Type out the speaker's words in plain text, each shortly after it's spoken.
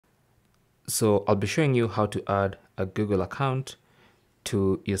So I'll be showing you how to add a Google account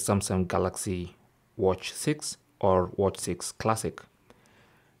to your Samsung Galaxy Watch 6 or Watch 6 Classic.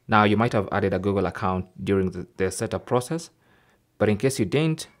 Now you might have added a Google account during the setup process, but in case you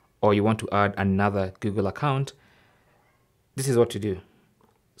didn't or you want to add another Google account, this is what to do.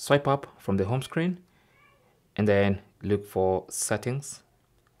 Swipe up from the home screen and then look for settings,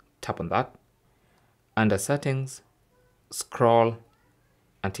 tap on that. Under settings, scroll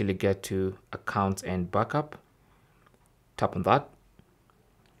until you get to accounts and backup, tap on that,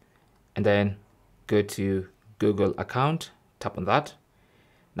 and then go to Google account, tap on that.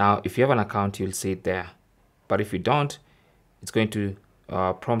 Now if you have an account, you'll see it there, but if you don't, it's going to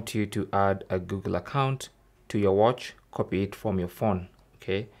prompt you to add a Google account to your watch, copy it from your phone.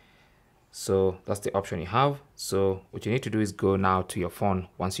 Okay, so that's the option you have. So what you need to do is go now to your phone.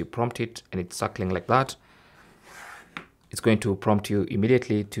 Once you prompt it and it's circling like that, it's going to prompt you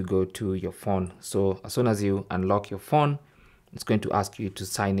immediately to go to your phone. So as soon as you unlock your phone, it's going to ask you to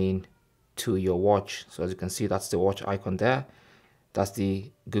sign in to your watch. So as you can see, that's the watch icon there. That's the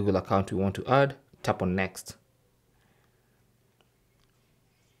Google account we want to add. Tap on next.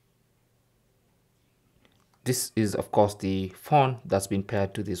 This is of course the phone that's been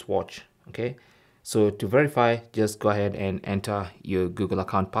paired to this watch. Okay, so to verify, just go ahead and enter your Google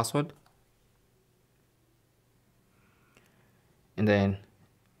account password and then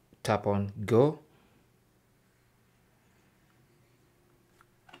tap on go.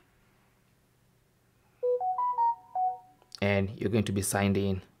 And you're going to be signed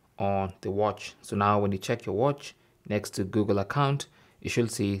in on the watch. So now when you check your watch next to Google account, you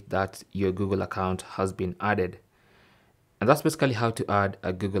should see that your Google account has been added. And that's basically how to add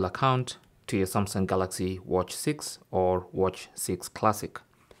a Google account to your Samsung Galaxy Watch 6 or Watch 6 Classic.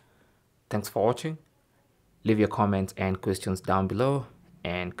 Thanks for watching. Leave your comments and questions down below,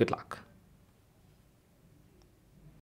 and good luck.